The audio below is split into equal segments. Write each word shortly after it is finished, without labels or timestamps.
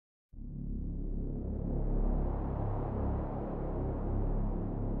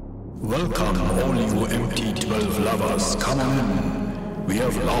Welcome all you MT12 lovers, come on in. We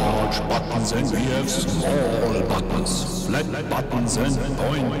have large buttons and we have small buttons, flat buttons and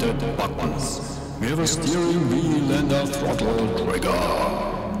pointed buttons. We have a steering wheel and a throttle trigger.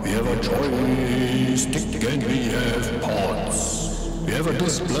 We have a joystick and we have pods. We have a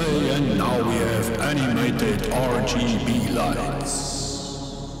display and now we have animated RGB lights.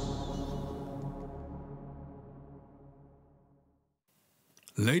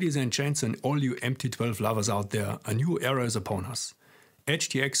 Ladies and gents and all you MT12 lovers out there, a new era is upon us.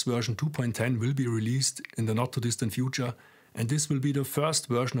 Edgetx version 2.10 will be released in the not too distant future, and this will be the first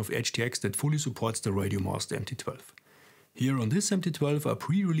version of Edgetx that fully supports the radiomaster MT12. Here on this MT12 a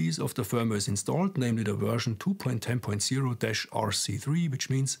pre-release of the firmware is installed, namely the version 2.10.0-RC3,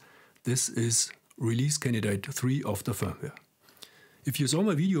 which means this is release candidate 3 of the firmware. If you saw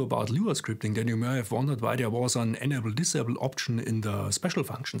my video about Lua scripting, then you may have wondered why there was an enable-disable option in the special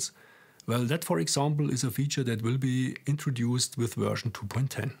functions. Well, that for example is a feature that will be introduced with version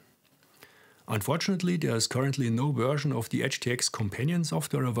 2.10. Unfortunately, there is currently no version of the Edgetx companion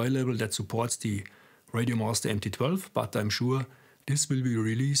software available that supports the radiomaster MT12, but I'm sure this will be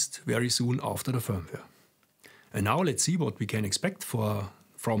released very soon after the firmware. And now let's see what we can expect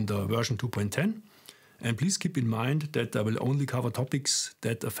from the version 2.10. And please keep in mind that I will only cover topics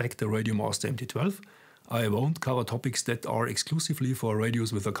that affect the radiomaster MT12. I won't cover topics that are exclusively for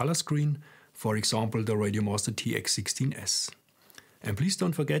radios with a color screen, for example the radiomaster TX16S. And please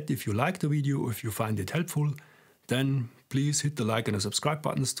don't forget, if you like the video, if you find it helpful, then please hit the like and the subscribe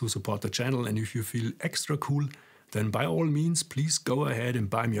buttons to support the channel, and if you feel extra cool, then by all means please go ahead and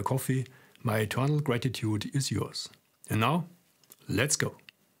buy me a coffee. My eternal gratitude is yours. And now, let's go!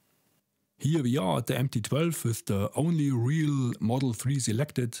 Here we are at the MT12 with the only real Model 3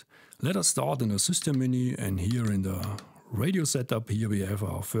 selected. Let us start in the system menu, and here in the radio setup, here we have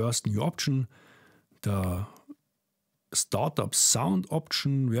our first new option, the startup sound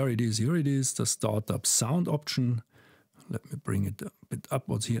option. Where it is? Here it is, the startup sound option. Let me bring it a bit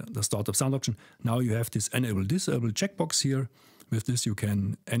upwards here, the startup sound option. Now you have this enable disable checkbox here. With this you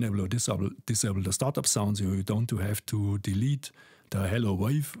can enable or disable the startup sound, so you don't have to delete the hello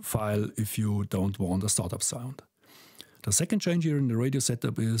wave file if you don't want a startup sound. The second change here in the radio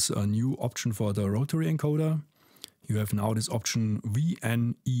setup is a new option for the rotary encoder. You have now this option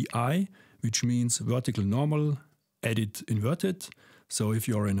VNEI, which means vertical normal, edit inverted. So if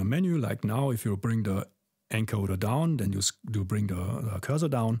you're in a menu like now, if you bring the encoder down, then you bring the cursor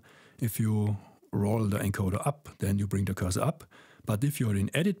down. If you roll the encoder up, then you bring the cursor up. But if you're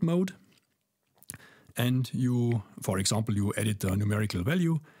in edit mode, and you, for example, you edit the numerical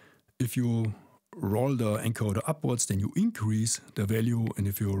value, if you roll the encoder upwards, then you increase the value, and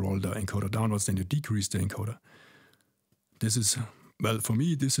if you roll the encoder downwards, then you decrease the encoder. This is, well, for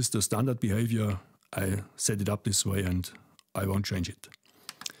me, this is the standard behavior. I set it up this way and I won't change it.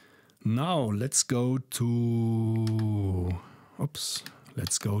 Now let's go to,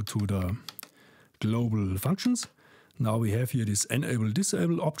 let's go to the global functions. Now we have here this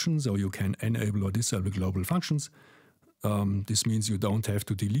enable-disable option, so you can enable or disable global functions. This means you don't have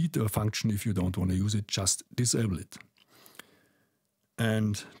to delete a function if you don't want to use it, just disable it.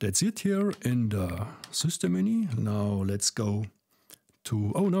 And that's it here in the system menu. Now let's go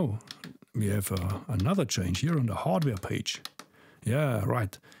to, oh no, we have another change here on the hardware page. Yeah,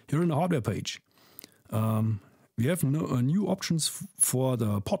 right, here on the hardware page. We have new options for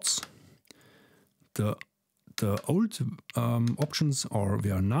the pods. The old options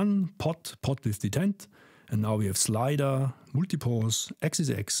were none, pod with detent, and now we have slider, multipause, axis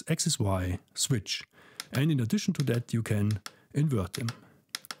X, axis Y, switch. And in addition to that, you can invert them.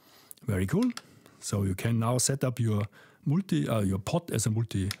 Very cool. So you can now set up your pod as a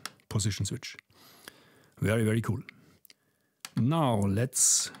multi-position switch. Very, very cool. Now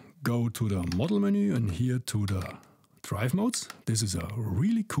let's go to the model menu and here to the drive modes. This is a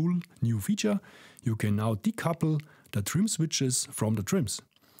really cool new feature. You can now decouple the trim switches from the trims.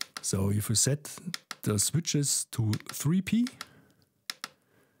 So if you set the switches to 3P,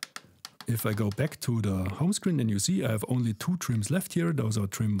 if I go back to the home screen, then you see I have only 2 trims left here. Those are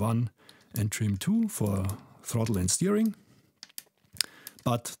trim 1 and trim 2 for throttle and steering.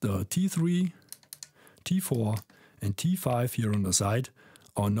 But the T3, T4 and T5 here on the side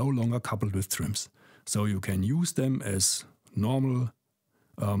are no longer coupled with trims. So you can use them as normal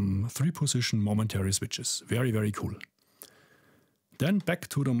 3-position momentary switches. Very, very cool. Then back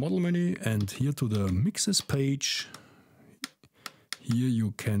to the model menu and here to the mixes page. Here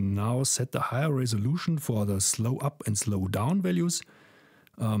you can now set the higher resolution for the slow up and slow down values.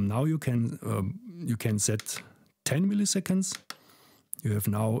 Now you can set 10 milliseconds. you have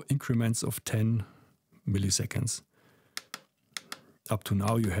now increments of 10 milliseconds. Up to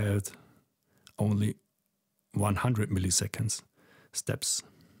now you had only 100 milliseconds steps.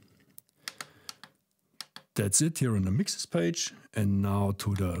 That's it here on the mixes page. And now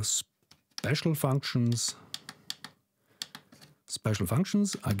to the special functions. Special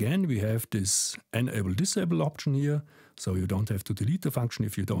functions, again, we have this enable disable option here, so you don't have to delete the function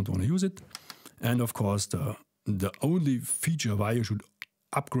if you don't want to use it. And of course, the only feature why you should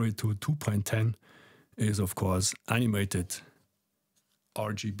upgrade to 2.10 is, of course, animated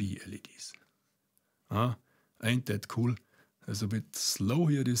RGB LEDs. Ain't that cool? It's a bit slow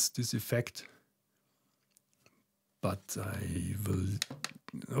here, this effect. But I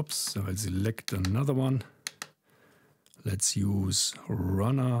will select another one. Let's use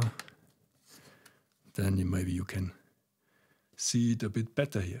runner. Then maybe you can see it a bit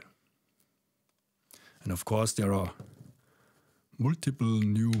better here. And of course there are multiple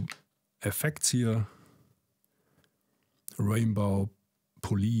new effects here. Rainbow,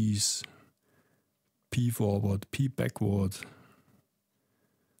 police, P forward, P backward,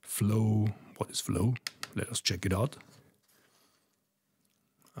 flow. What is flow? Let us check it out.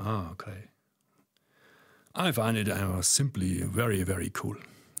 Okay. I find it simply very, very cool.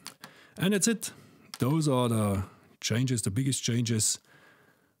 And that's it. Those are the changes, the biggest changes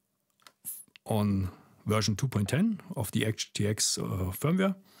on version 2.10 of the Edgetx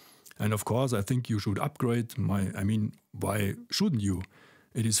firmware. And of course, I think you should upgrade. Why shouldn't you?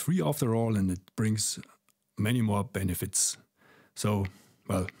 It is free after all, and it brings many more benefits. So,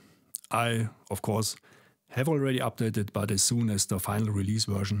 well, I, of course, have already updated, but as soon as the final release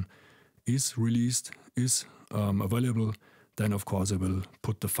version is released, is available, then of course I will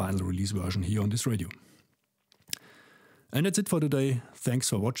put the final release version here on this radio. And that's it for today. Thanks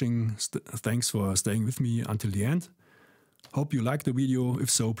for watching. Thanks for staying with me until the end. Hope you liked the video. If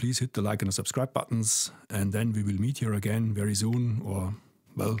so, please hit the like and the subscribe buttons. And then we will meet here again very soon, or,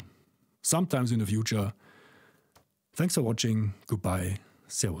 well, sometimes in the future. Thanks for watching. Goodbye.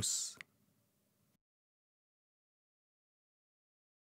 Servus.